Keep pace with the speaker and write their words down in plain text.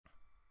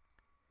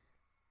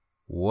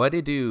What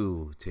it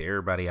do to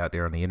everybody out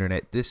there on the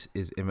internet? This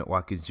is Emmett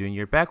Watkins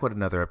Jr. back with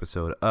another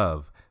episode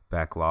of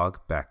Backlog,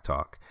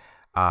 Backtalk.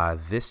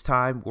 This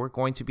time we're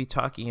going to be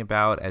talking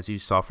about, as you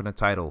saw from the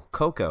title,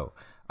 Coco,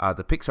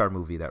 the Pixar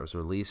movie that was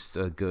released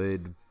a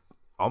good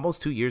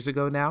almost 2 years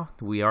ago now.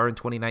 We are in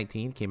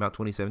 2019, came out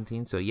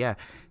 2017, so yeah,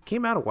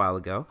 came out a while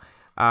ago.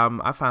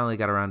 I finally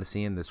got around to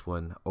seeing this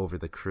one over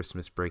the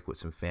Christmas break with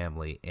some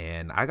family,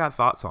 and I got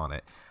thoughts on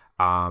it.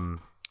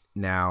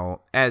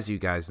 Now, as you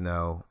guys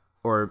know,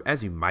 or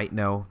as you might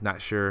know,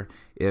 not sure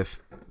if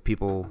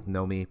people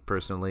know me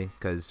personally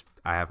because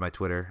I have my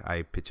Twitter,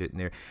 I pitch it in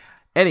there.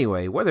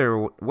 Anyway, whether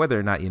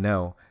or not you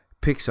know,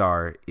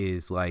 Pixar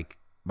is like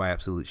my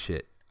absolute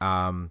shit.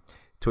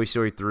 Toy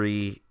Story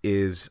 3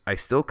 is, I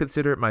still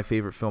consider it my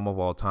favorite film of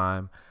all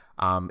time.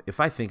 If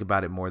I think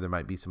about it more, there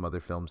might be some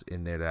other films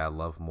in there that I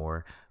love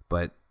more,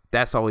 but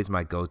that's always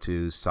my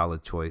go-to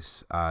solid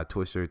choice.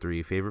 Toy Story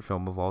 3, favorite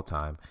film of all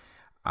time.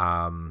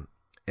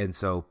 And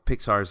so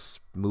Pixar's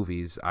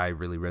movies I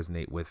really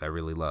resonate with. I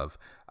really love.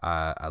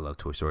 I love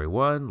Toy Story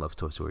 1, love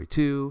Toy Story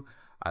 2.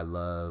 I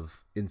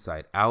love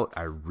Inside Out.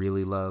 I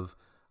really love.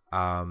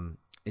 And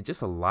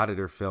just a lot of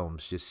their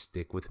films just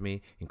stick with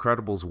me.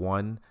 Incredibles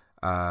 1,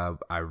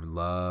 I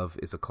love.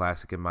 It's a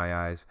classic in my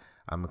eyes.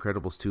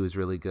 Incredibles 2 is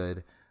really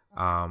good.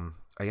 I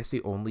guess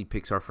the only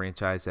Pixar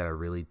franchise that I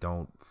really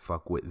don't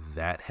fuck with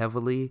that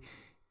heavily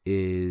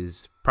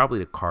is probably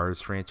the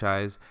Cars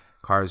franchise.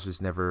 Cars was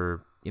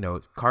never...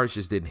 Cars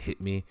just didn't hit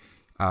me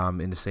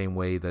in the same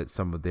way that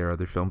some of their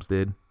other films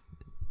did.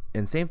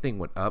 And same thing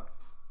with Up.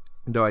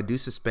 Though I do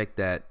suspect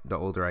that the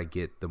older I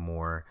get, the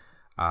more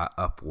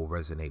Up will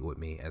resonate with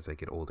me as I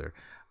get older.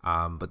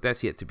 But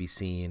that's yet to be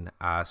seen.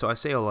 So I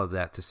say all of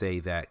that to say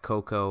that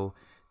Coco,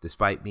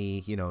 despite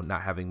me,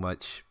 not having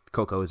much,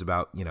 Coco is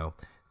about,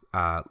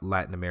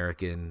 Latin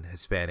American,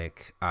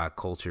 Hispanic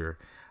culture.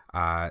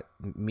 I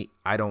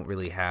don't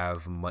really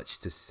have much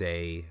to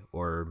say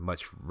or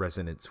much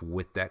resonance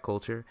with that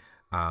culture.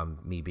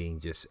 Me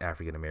being just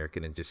African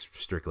American and just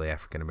strictly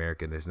African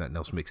American, there's nothing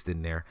else mixed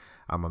in there.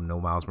 I'm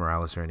no Miles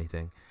Morales or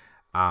anything.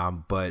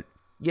 But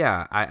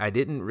yeah, I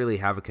didn't really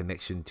have a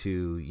connection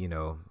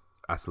to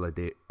Hasta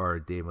de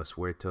los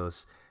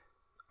Muertos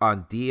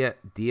on Dia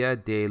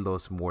de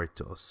los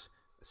Muertos,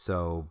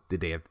 so the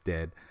Day of the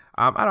Dead.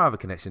 I don't have a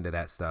connection to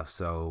that stuff,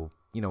 so.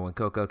 When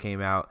Coco came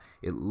out,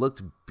 it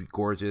looked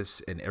gorgeous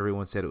and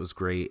everyone said it was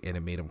great and it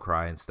made them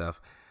cry and stuff.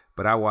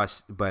 But I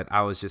was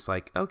just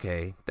like,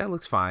 okay, that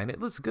looks fine. It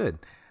looks good.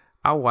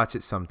 I'll watch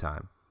it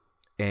sometime.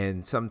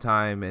 And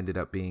sometime ended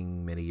up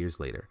being many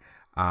years later.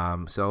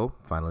 So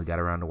finally got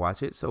around to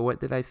watch it. So what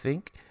did I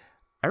think?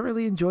 I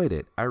really enjoyed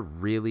it. I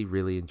really,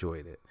 really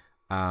enjoyed it.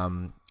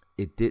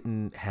 It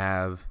didn't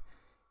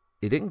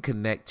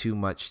connect too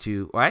much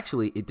to, well,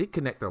 actually it did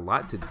connect a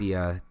lot to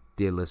Dia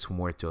de los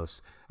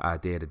Muertos,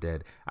 Day of the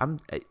Dead. I'm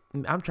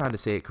trying to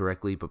say it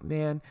correctly, but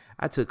man,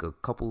 I took a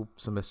couple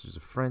semesters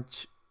of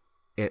French.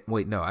 I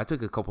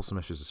took a couple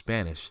semesters of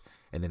Spanish,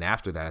 and then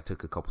after that, I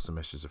took a couple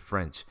semesters of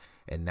French,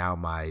 and now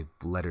my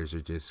letters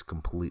are just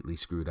completely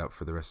screwed up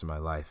for the rest of my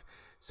life.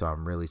 So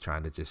I'm really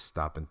trying to just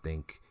stop and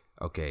think,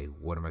 okay,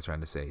 what am I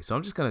trying to say? So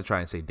I'm just gonna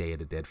try and say Day of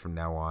the Dead from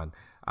now on.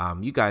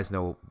 You guys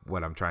know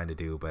what I'm trying to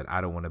do, but I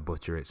don't want to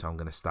butcher it, so I'm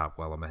gonna stop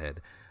while I'm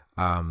ahead.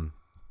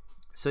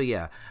 So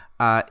yeah,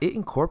 it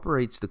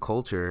incorporates the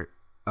culture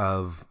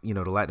of, the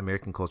Latin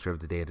American culture of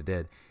the Day of the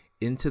Dead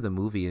into the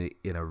movie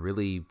in a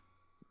really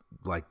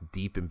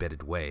deep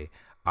embedded way.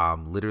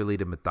 Literally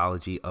the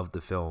mythology of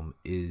the film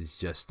is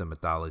just the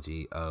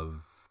mythology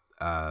of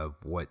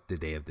what the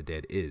Day of the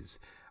Dead is.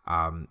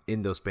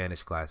 In those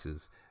Spanish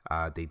classes,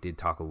 they did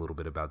talk a little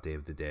bit about Day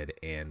of the Dead,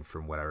 and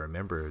from what I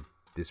remember,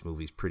 this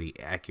movie's pretty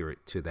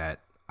accurate to that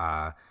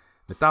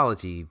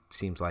mythology.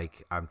 Seems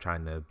like I'm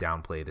trying to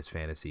downplay it as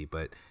fantasy,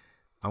 but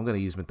I'm going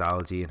to use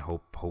mythology and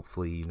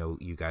hopefully,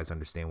 you guys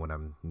understand what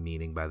I'm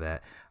meaning by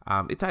that.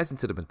 It ties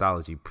into the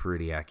mythology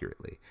pretty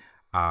accurately.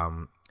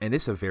 And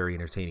it's a very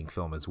entertaining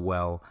film as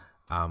well.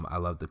 I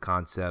love the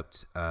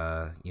concept.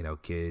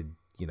 Kid,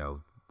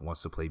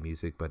 wants to play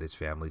music, but his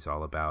family's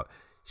all about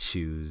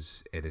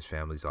shoes, and his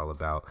family's all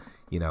about,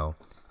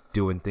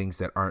 doing things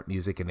that aren't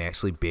music and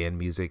actually ban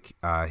music.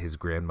 His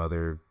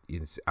grandmother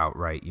is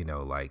outright,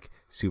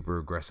 super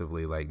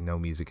aggressively, no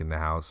music in the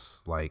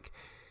house,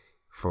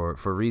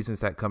 for reasons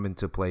that come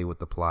into play with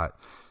the plot.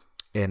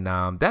 And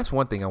that's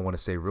one thing I want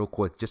to say real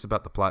quick just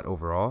about the plot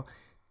overall.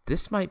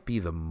 This might be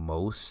the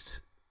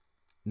most,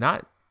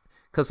 not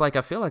because I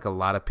feel like a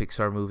lot of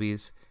Pixar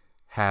movies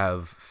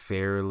have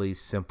fairly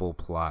simple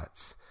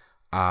plots.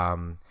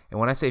 And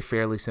when I say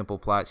fairly simple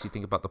plots, you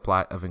think about the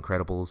plot of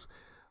Incredibles.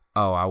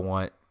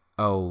 Superheroes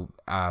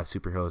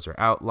are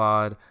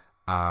outlawed.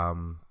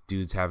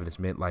 Dude's having this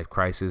midlife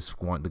crisis,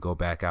 wanting to go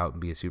back out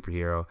and be a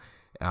superhero.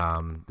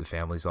 The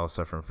family's all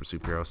suffering for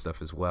superhero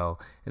stuff as well,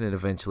 and then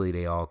eventually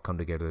they all come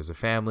together as a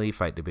family,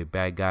 fight the big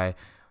bad guy.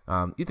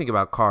 You think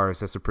about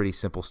Cars, that's a pretty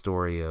simple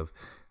story of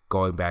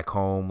going back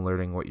home,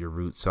 learning what your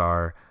roots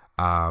are,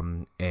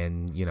 and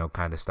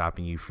kind of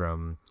stopping you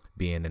from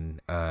being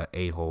an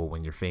a-hole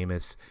when you're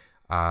famous.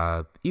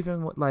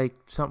 Even with like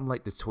something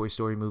like the Toy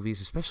Story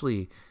movies,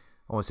 especially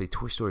I want to say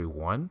Toy Story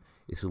 1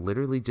 is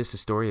literally just a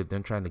story of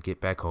them trying to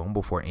get back home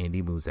before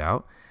Andy moves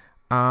out.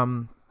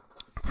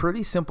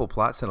 Pretty simple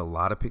plots in a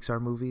lot of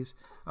Pixar movies.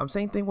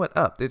 Same thing with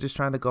Up. They're just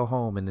trying to go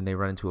home and then they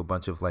run into a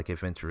bunch of like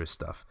adventurous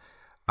stuff.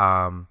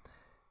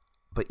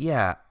 But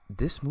yeah,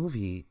 this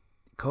movie,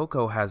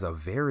 Coco, has a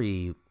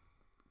very,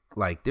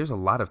 like, there's a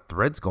lot of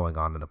threads going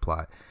on in the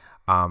plot.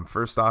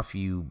 First off,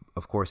 you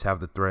of course have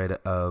the thread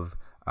of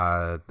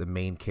the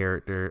main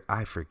character.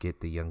 I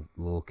forget the young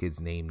little kid's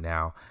name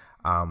now.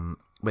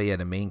 But yeah,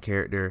 the main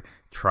character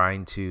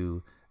trying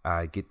to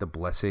get the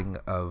blessing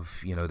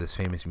of, this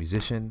famous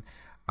musician,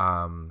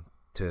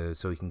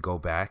 so he can go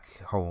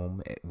back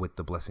home with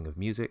the blessing of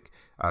music,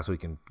 so he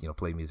can,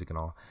 play music and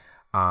all.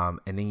 And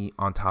then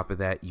on top of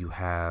that, you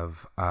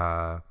have,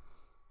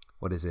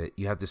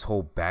 you have this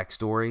whole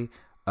backstory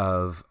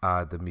of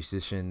the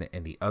musician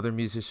and the other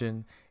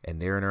musician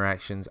and their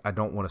interactions. I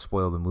don't want to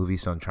spoil the movie,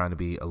 so I'm trying to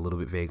be a little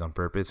bit vague on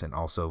purpose, and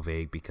also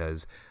vague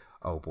because,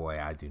 oh boy,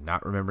 I do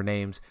not remember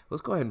names.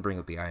 Let's go ahead and bring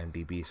up the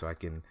IMDb so I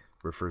can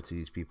refer to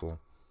these people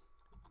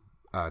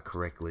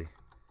correctly.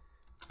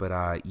 But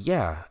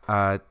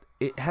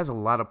it has a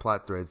lot of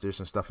plot threads. There's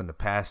some stuff in the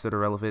past that are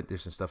relevant.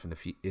 There's some stuff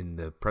in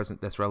the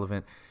present that's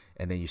relevant.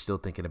 And then you're still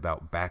thinking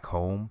about back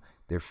home.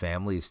 Their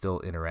family is still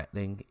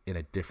interacting in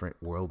a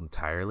different world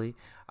entirely.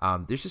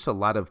 There's just a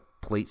lot of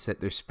plates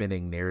that they're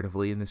spinning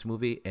narratively in this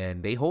movie,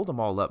 and they hold them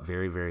all up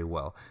very, very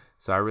well.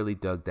 So I really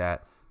dug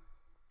that.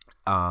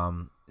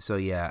 So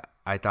yeah,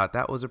 I thought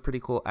that was a pretty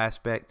cool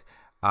aspect.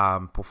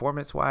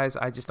 Performance wise,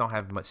 I just don't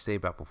have much to say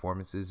about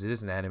performances. It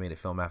is an animated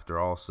film after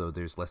all, so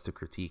there's less to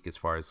critique as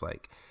far as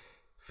like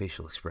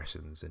facial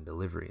expressions and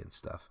delivery and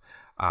stuff.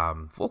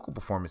 Vocal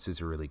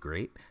performances are really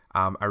great.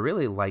 I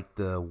really like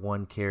the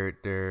one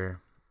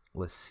character.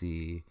 Let's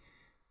see.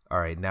 All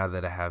right, now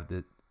that I have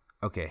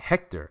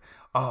Hector.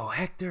 Oh,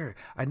 Hector.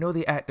 I know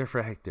the actor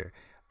for Hector.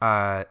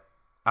 I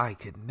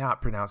could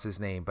not pronounce his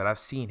name, but I've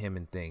seen him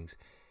in things.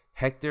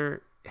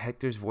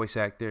 Hector's voice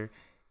actor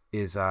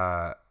is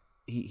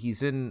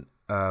he's in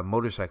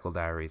Motorcycle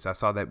Diaries. I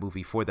saw that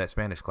movie for that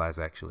Spanish class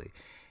actually.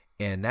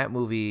 And that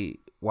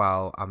movie,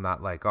 while I'm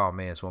not like, oh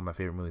man, it's one of my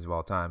favorite movies of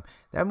all time,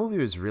 that movie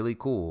was really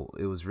cool.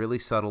 It was really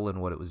subtle in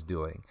what it was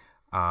doing.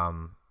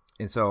 And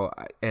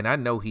I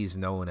know he's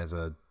known as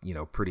a,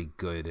 pretty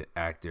good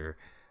actor.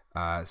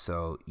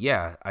 So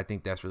yeah, I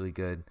think that's really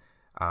good.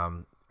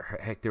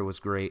 Hector was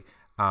great.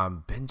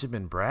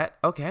 Benjamin Bratt.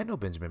 Okay, I know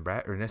Benjamin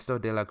Bratt. Ernesto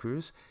de la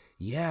Cruz.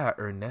 Yeah,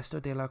 Ernesto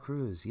de la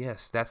Cruz.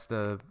 Yes, that's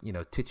the,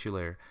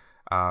 titular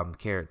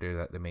character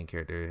that the main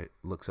character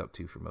looks up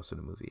to for most of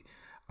the movie.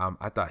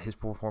 I thought his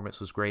performance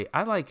was great.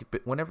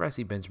 Whenever I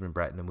see Benjamin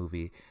Bratt in a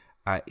movie,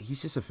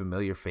 he's just a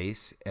familiar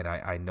face, and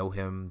I know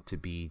him to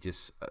be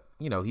just,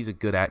 he's a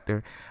good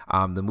actor.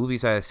 The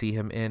movies I see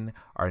him in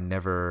are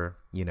never,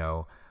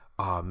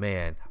 oh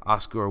man,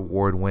 Oscar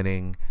award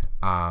winning,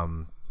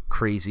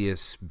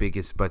 craziest,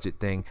 biggest budget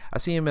thing. I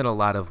see him in a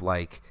lot of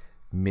like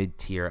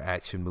mid-tier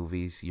action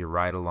movies, your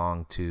Ride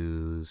Along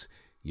 2s,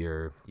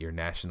 your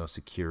National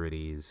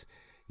Securities,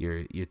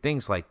 your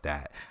things like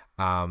that.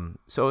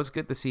 So it's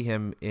good to see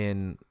him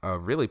in a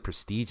really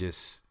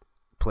prestigious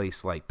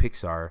place like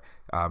Pixar,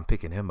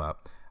 picking him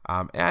up.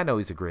 And I know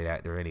he's a great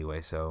actor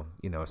anyway, so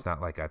it's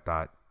not like I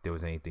thought there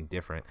was anything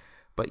different.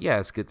 But yeah,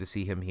 it's good to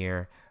see him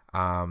here.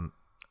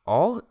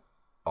 All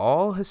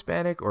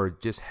Hispanic or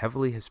just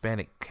heavily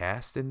Hispanic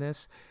cast in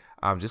this.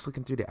 Just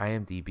looking through the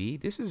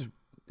IMDb, this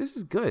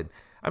is good.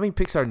 I mean,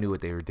 Pixar knew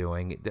what they were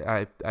doing.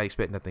 I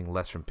expect nothing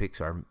less from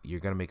Pixar. You're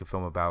gonna make a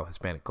film about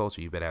Hispanic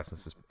culture. You better have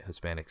some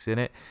Hispanics in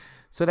it.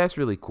 So that's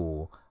really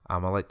cool. I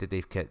like that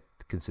they've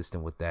kept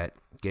consistent with that.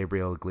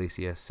 Gabriel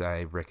Iglesias,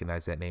 I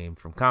recognize that name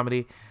from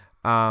comedy.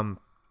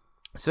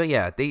 So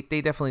yeah, they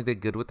definitely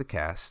did good with the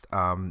cast.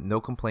 No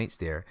complaints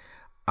there.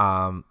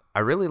 I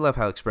really love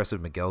how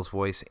expressive Miguel's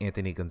voice,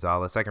 Anthony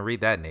Gonzalez. I can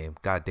read that name.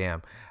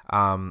 Goddamn.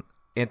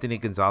 Anthony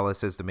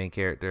Gonzalez as the main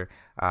character.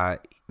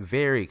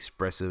 Very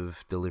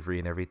expressive delivery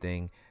and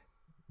everything.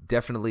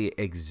 Definitely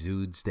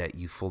exudes that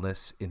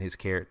youthfulness in his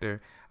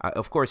character.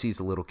 Of course, he's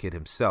a little kid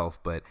himself,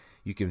 but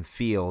you can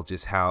feel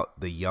just how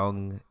the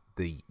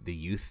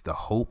youth, the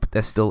hope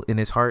that's still in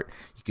his heart,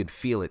 you can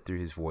feel it through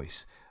his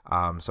voice.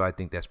 So I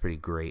think that's pretty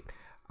great.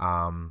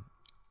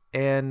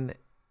 And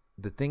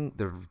the thing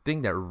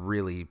that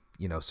really,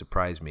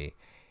 surprised me,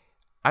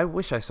 I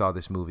wish I saw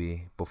this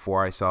movie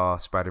before I saw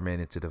Spider-Man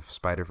Into the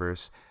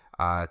Spider-Verse,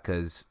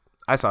 because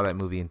I saw that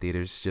movie in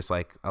theaters just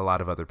like a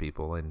lot of other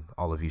people, and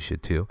all of you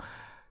should too.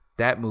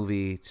 That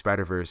movie,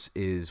 Spider-Verse,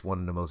 is one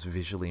of the most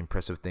visually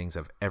impressive things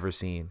I've ever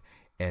seen,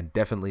 and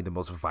definitely the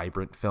most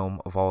vibrant film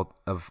of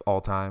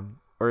all time,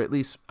 or at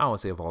least I don't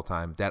want to say of all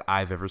time, that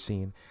I've ever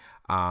seen.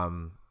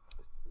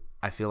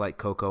 I feel like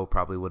Coco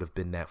probably would have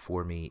been that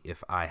for me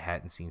if I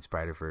hadn't seen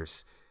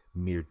Spider-Verse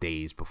mere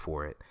days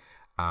before it.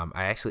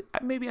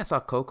 Maybe I saw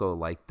Coco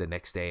like the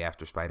next day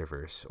after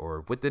Spider-Verse,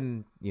 or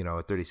within, a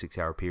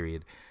 36-hour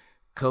period.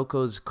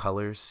 Coco's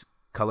colors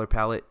color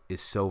palette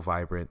is so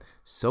vibrant,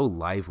 so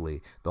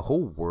lively. The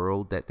whole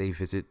world that they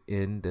visit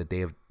in the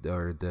Day of,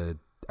 or the,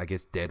 I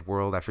guess, Dead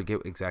world, I forget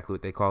exactly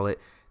what they call it.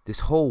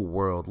 This whole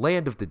world,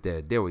 Land of the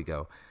Dead, there we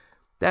go.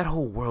 That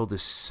whole world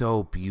is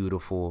so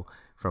beautiful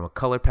from a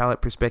color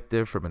palette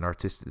perspective, from an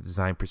artistic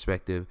design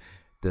perspective.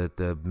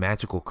 The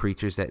magical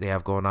creatures that they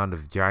have going on, the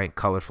giant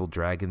colorful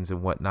dragons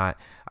and whatnot.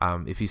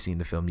 If you've seen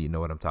the film, you know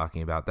what I'm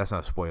talking about. That's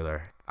not a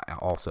spoiler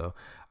also.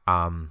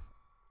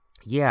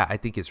 Yeah, I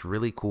think it's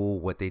really cool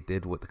what they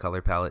did with the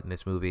color palette in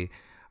this movie.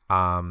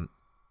 And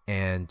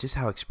just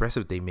how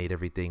expressive they made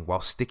everything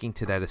while sticking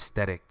to that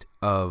aesthetic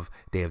of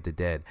Day of the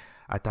Dead.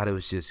 I thought it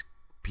was just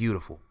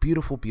beautiful,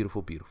 beautiful,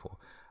 beautiful, beautiful.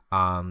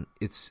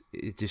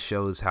 It just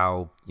shows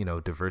how,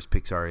 diverse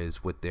Pixar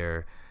is with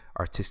their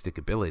artistic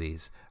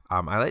abilities.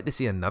 I like to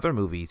see another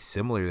movie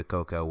similar to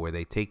Coco where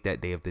they take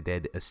that Day of the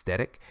Dead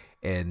aesthetic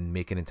and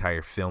make an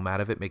entire film out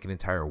of it, make an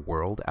entire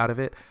world out of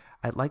it.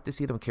 I'd like to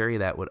see them carry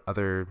that with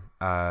other,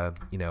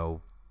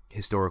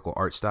 historical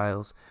art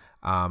styles.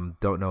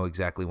 Don't know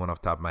exactly one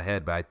off the top of my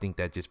head, but I think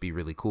that'd just be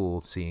really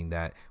cool seeing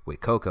that with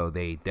Coco,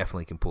 they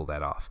definitely can pull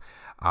that off.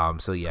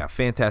 So yeah,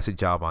 fantastic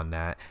job on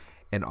that.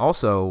 And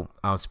also,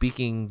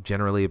 speaking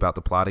generally about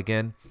the plot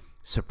again,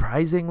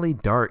 surprisingly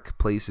dark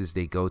places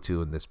they go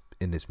to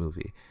in this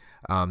movie.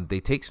 They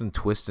take some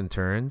twists and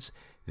turns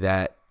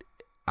that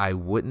I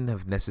wouldn't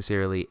have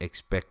necessarily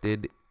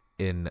expected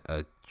in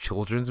a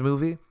children's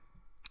movie.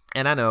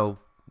 And I know,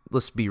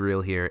 let's be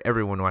real here,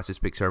 everyone watches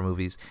Pixar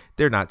movies.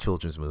 They're not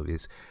children's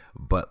movies.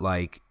 But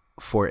like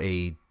for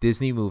a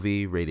Disney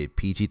movie rated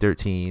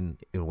PG-13,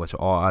 in which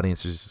all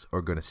audiences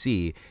are going to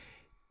see,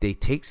 they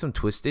take some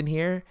twist in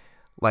here.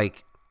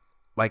 Like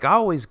I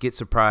always get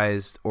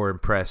surprised or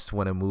impressed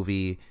when a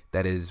movie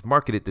that is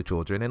marketed to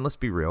children, and let's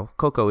be real,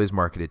 Coco is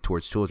marketed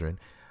towards children.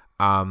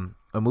 A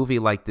movie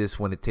like this,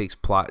 when it takes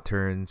plot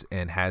turns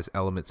and has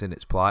elements in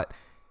its plot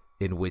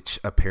in which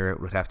a parent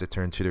would have to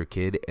turn to their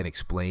kid and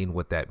explain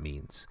what that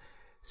means.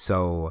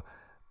 So,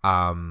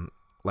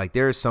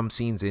 there are some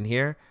scenes in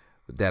here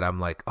that I'm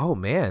like, oh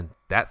man,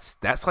 that's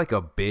like a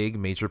big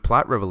major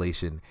plot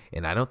revelation,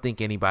 and I don't think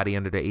anybody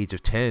under the age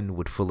of 10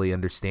 would fully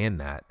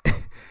understand that.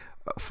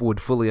 Would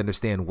fully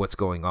understand what's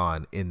going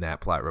on in that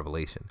plot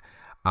revelation.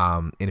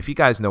 And if you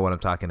guys know what I'm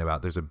talking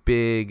about, there's a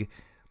big,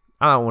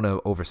 I don't want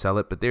to oversell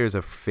it, but there's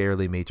a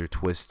fairly major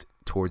twist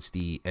towards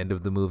the end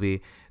of the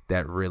movie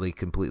that really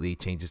completely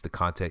changes the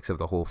context of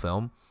the whole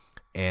film.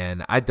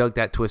 And I dug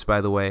that twist, by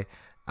the way.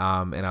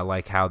 And I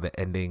like how the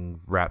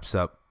ending wraps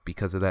up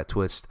because of that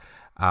twist.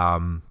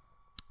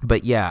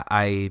 But yeah,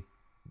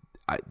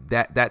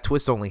 that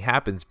twist only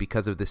happens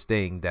because of this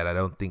thing that I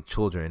don't think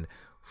children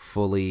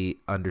fully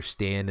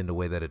understand in the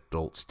way that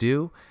adults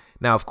do.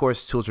 Now, of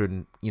course,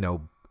 children,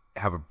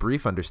 have a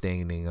brief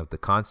understanding of the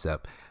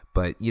concept,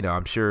 but,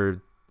 I'm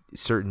sure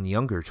certain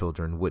younger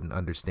children wouldn't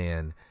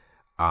understand.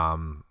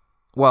 It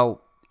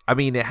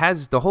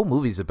has, the whole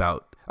movie's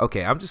about,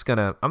 okay, I'm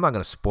not going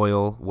to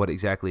spoil what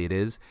exactly it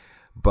is,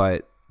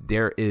 but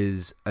there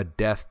is a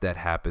death that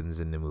happens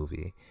in the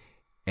movie,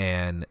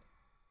 and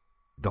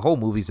the whole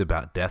movie's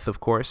about death, of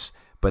course,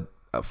 but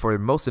for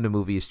most of the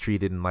movie is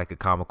treated in like a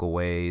comical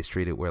way. It's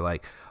treated where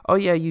like, oh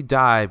yeah, you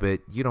die, but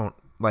you don't,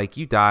 like,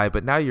 you die,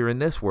 but now you're in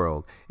this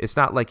world. It's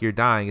not like you're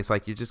dying. It's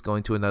like you're just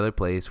going to another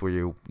place where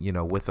you're,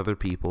 with other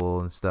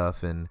people and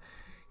stuff. And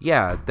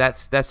yeah,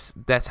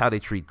 that's how they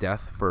treat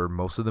death for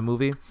most of the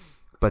movie.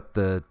 But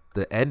the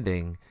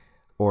ending,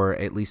 or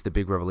at least the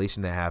big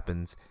revelation that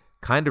happens,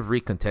 kind of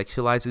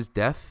recontextualizes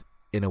death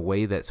in a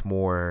way that's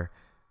more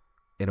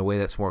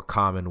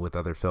common with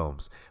other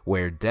films,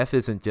 where death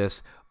isn't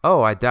just,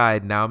 oh, I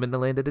died, now I'm in the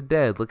land of the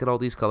dead, look at all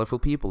these colorful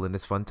people in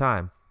this fun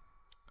time.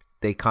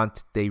 They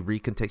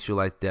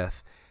recontextualize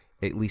death,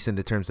 at least in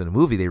the terms of the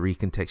movie, they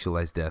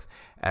recontextualize death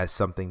as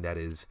something that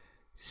is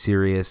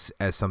serious,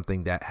 as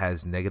something that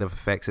has negative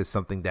effects, as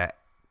something that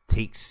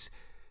takes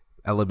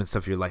elements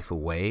of your life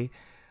away.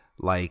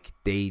 Like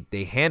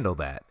they handle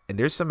that. And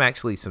there's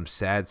some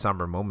sad,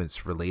 somber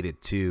moments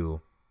related to,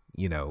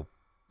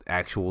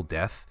 actual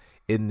death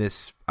in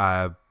this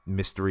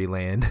mystery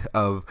land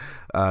of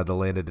the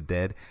Land of the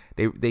Dead.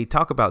 They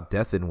talk about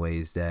death in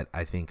ways that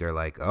I think are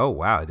like, oh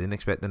wow, I didn't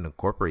expect them to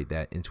incorporate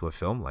that into a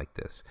film like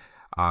this.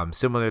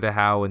 Similar to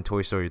how in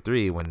Toy Story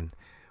 3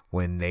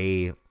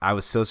 I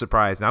was so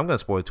surprised. Now I'm going to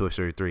spoil Toy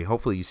Story 3.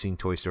 Hopefully you've seen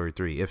Toy Story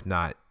 3. If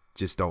not,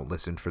 just don't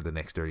listen for the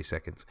next 30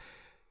 seconds.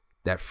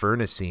 That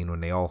furnace scene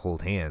when they all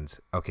hold hands.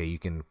 Okay, you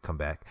can come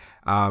back.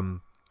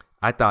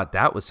 I thought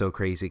that was so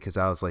crazy because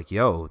I was like,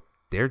 yo,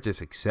 they're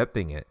just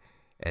accepting it.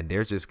 And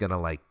they're just going to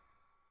like,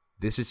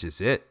 this is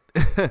just it.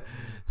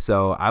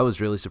 So I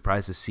was really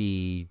surprised to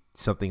see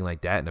something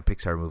like that in a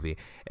Pixar movie.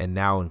 And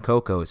now in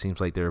Coco, it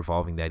seems like they're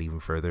evolving that even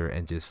further.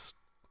 And just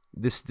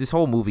this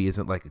whole movie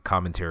isn't like a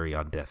commentary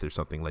on death or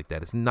something like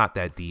that. It's not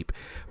that deep.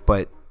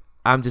 But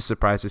I'm just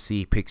surprised to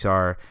see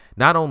Pixar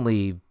not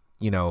only,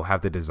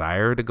 have the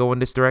desire to go in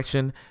this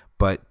direction,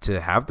 but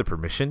to have the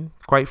permission,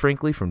 quite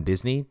frankly, from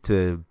Disney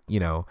to,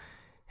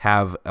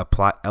 have a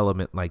plot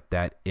element like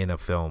that in a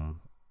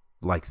film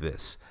like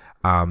this.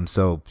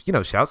 So,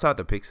 shouts out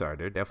to Pixar.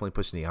 They're definitely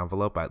pushing the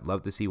envelope. I'd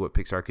love to see what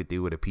Pixar could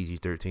do with a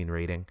PG-13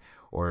 rating,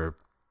 or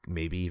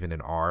maybe even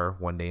an R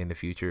one day in the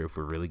future if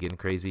we're really getting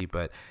crazy.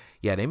 But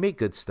yeah, they make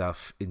good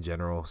stuff in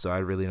general, so I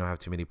really don't have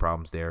too many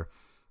problems there.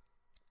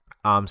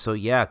 So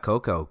yeah,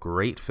 Coco,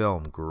 great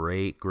film,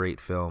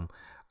 great film.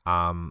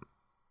 Um,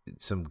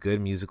 some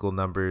good musical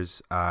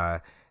numbers.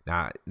 Now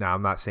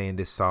I'm not saying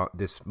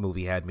this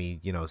movie had me,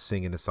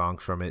 singing the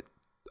songs from it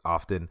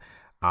often.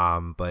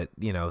 But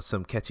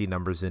some catchy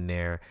numbers in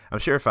there. I'm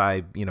sure if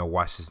I,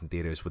 watched this in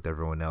theaters with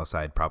everyone else,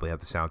 I'd probably have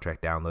the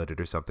soundtrack downloaded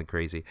or something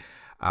crazy.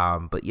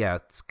 But yeah,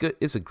 it's good.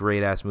 It's a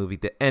great ass movie.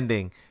 The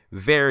ending,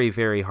 very,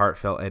 very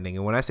heartfelt ending.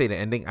 And when I say the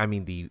ending, I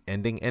mean the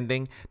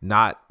ending,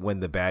 not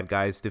when the bad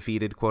guys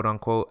defeated, quote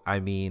unquote. I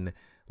mean,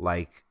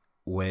 like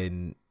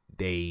when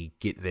they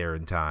get there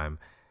in time.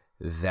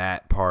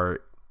 That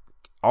part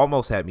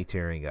almost had me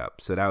tearing up.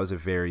 So that was a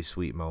very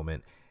sweet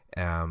moment.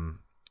 And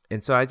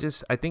so I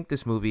think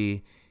this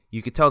movie,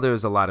 you could tell there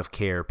was a lot of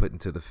care put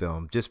into the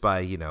film just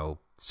by,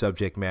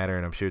 subject matter.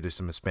 And I'm sure there's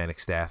some Hispanic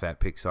staff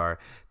at Pixar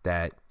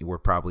that were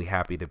probably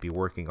happy to be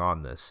working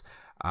on this.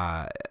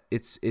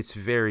 It's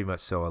very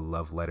much so a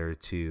love letter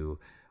to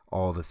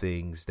all the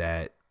things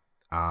that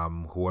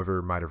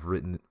whoever might have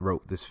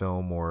wrote this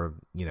film or,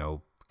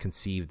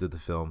 conceived of the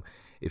film.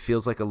 It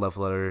feels like a love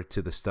letter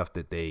to the stuff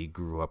that they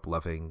grew up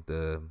loving,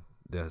 the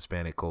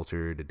Hispanic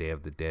culture, the Day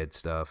of the Dead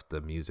stuff,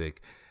 the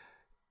music.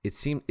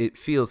 It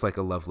feels like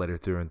a love letter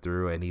through and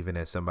through. And even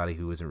as somebody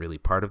who isn't really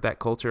part of that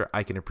culture,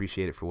 I can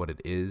appreciate it for what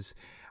it is.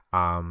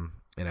 And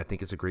I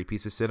think it's a great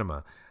piece of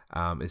cinema.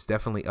 It's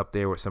definitely up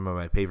there with some of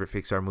my favorite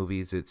Pixar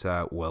movies. It's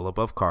well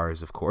above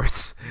Cars, of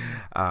course.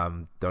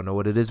 Don't know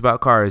what it is about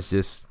Cars,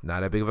 just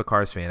not that big of a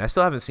Cars fan. I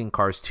still haven't seen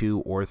Cars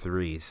 2 or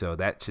 3, so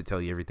that should tell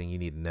you everything you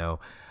need to know.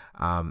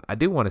 I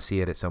do want to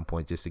see it at some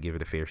point just to give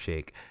it a fair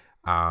shake.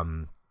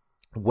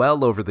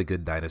 Well over The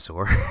Good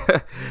Dinosaur,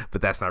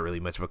 but that's not really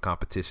much of a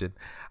competition.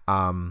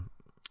 I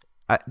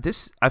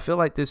feel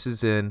like this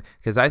is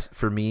because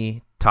for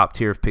me, top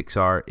tier of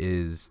Pixar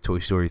is Toy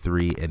Story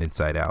 3 and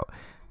Inside Out.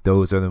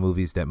 Those are the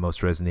movies that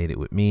most resonated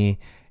with me,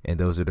 and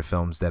those are the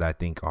films that I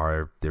think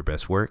are their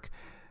best work.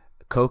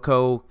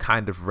 Coco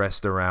kind of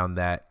rests around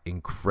that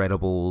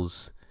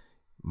Incredibles,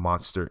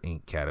 Monster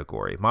Inc.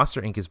 category.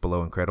 Monster Inc. is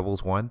below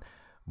Incredibles 1,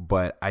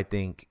 but I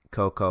think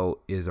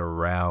Coco is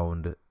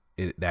around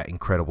that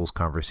Incredibles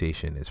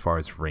conversation as far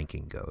as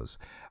ranking goes.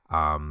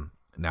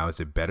 Now, is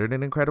it better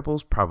than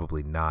Incredibles?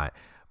 Probably not.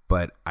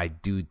 But I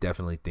do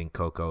definitely think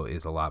Coco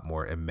is a lot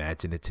more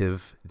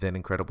imaginative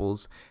than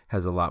Incredibles,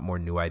 has a lot more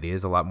new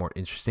ideas, a lot more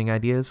interesting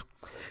ideas.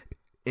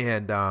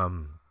 And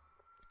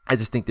I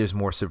just think there's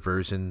more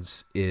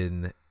subversions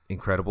in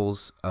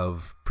Incredibles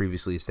of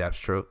previously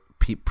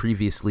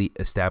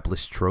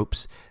established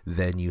tropes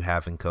than you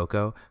have in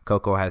Coco.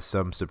 Coco has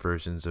some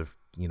subversions of,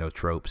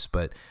 tropes,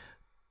 but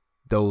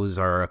those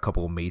are a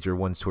couple major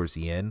ones towards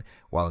the end,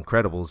 while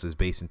Incredibles is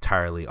based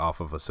entirely off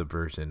of a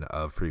subversion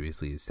of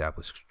previously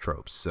established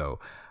tropes. So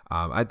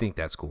I think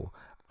that's cool.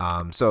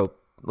 So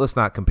let's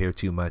not compare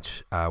too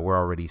much. We're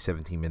already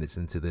 17 minutes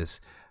into this.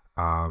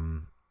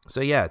 So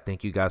yeah,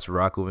 thank you guys for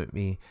rocking with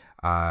me.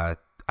 I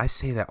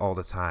say that all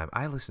the time.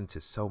 I listen to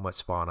so much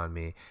Spawn on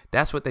Me.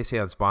 That's what they say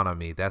on Spawn on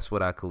Me. That's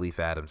what Khalif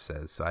Adams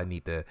says. So I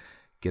need to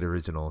get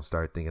original and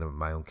start thinking of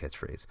my own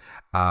catchphrase.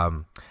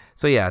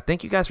 So yeah,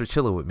 thank you guys for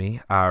chilling with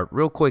me.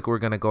 Real quick, we're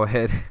gonna go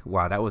ahead.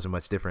 Wow, that wasn't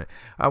much different.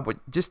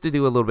 Just to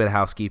do a little bit of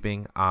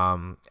housekeeping.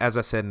 As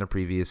I said in the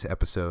previous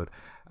episode,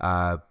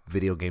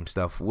 video game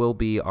stuff will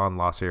be on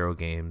Lost Hero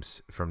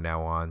Games from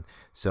now on.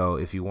 So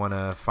if you want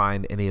to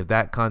find any of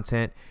that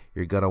content,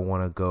 you're gonna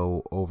want to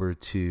go over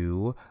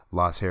to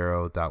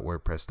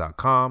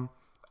losthero.wordpress.com.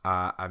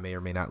 I may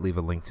or may not leave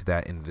a link to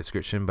that in the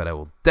description, but I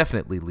will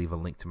definitely leave a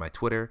link to my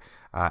Twitter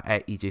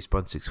at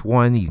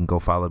EJSpun61. You can go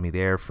follow me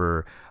there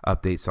for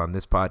updates on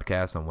this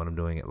podcast, on what I'm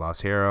doing at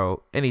Lost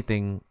Hero,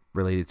 anything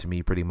related to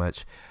me pretty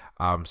much.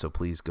 So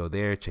please go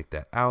there, check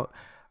that out.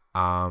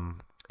 And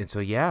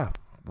so, yeah,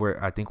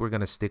 I think we're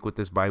going to stick with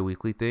this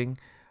bi-weekly thing.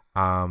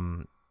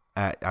 I'm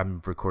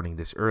recording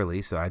this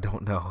early, so I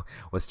don't know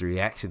what's the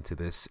reaction to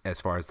this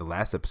as far as the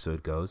last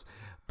episode goes.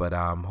 But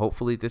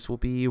hopefully this will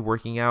be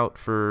working out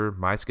for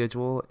my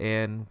schedule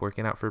and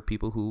working out for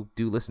people who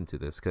do listen to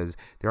this, because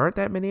there aren't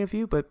that many of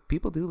you, but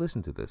people do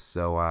listen to this.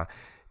 So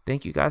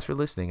thank you guys for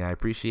listening. I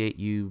appreciate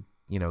you,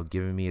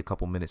 giving me a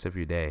couple minutes of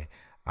your day.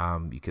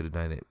 You could have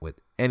done it with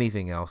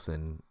anything else,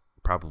 and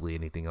probably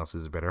anything else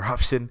is a better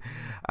option.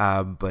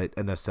 But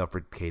enough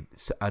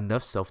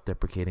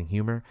self-deprecating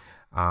humor.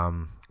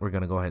 We're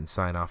going to go ahead and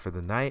sign off for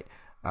the night.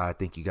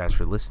 Thank you guys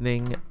for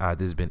listening. This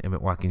has been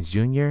Emmett Watkins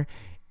Jr.,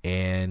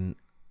 and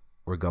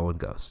we're going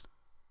Ghost.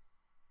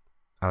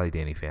 I like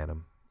Danny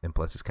Phantom, and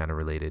plus it's kind of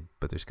related,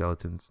 but they're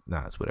skeletons.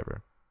 Nah, it's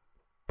whatever.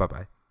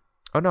 Bye-bye.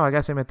 Oh no, I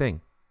gotta say my thing.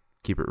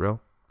 Keep it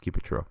real, keep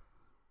it true.